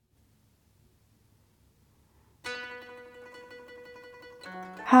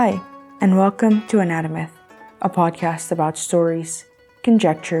Hi, and welcome to Anatomyth, a podcast about stories,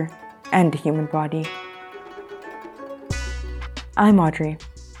 conjecture, and the human body. I'm Audrey,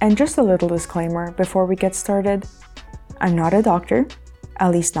 and just a little disclaimer before we get started. I'm not a doctor,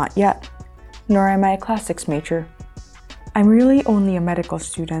 at least not yet, nor am I a classics major. I'm really only a medical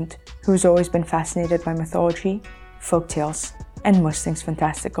student who's always been fascinated by mythology, folktales, and most things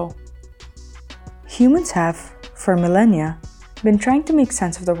fantastical. Humans have, for millennia, been trying to make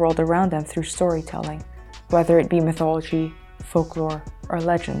sense of the world around them through storytelling, whether it be mythology, folklore, or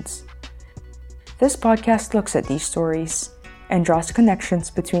legends. This podcast looks at these stories and draws connections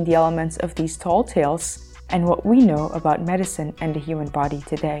between the elements of these tall tales and what we know about medicine and the human body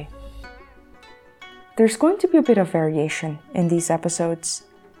today. There's going to be a bit of variation in these episodes.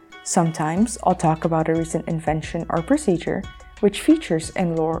 Sometimes I'll talk about a recent invention or procedure which features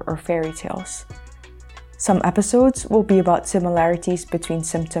in lore or fairy tales. Some episodes will be about similarities between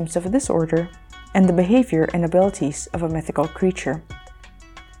symptoms of a disorder and the behavior and abilities of a mythical creature.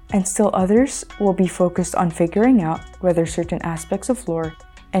 And still others will be focused on figuring out whether certain aspects of lore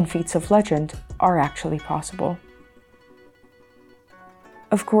and feats of legend are actually possible.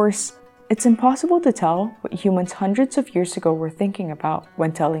 Of course, it's impossible to tell what humans hundreds of years ago were thinking about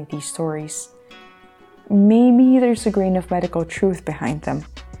when telling these stories. Maybe there's a grain of medical truth behind them,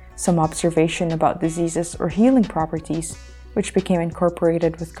 some observation about diseases or healing properties which became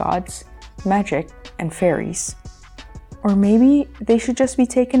incorporated with gods, magic, and fairies. Or maybe they should just be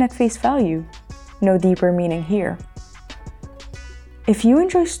taken at face value, no deeper meaning here. If you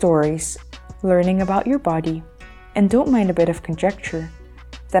enjoy stories, learning about your body, and don't mind a bit of conjecture,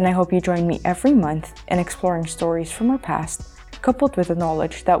 then I hope you join me every month in exploring stories from our past, coupled with the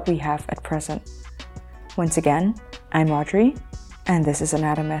knowledge that we have at present. Once again, I'm Audrey, and this is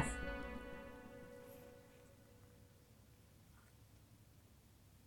Anatomyth.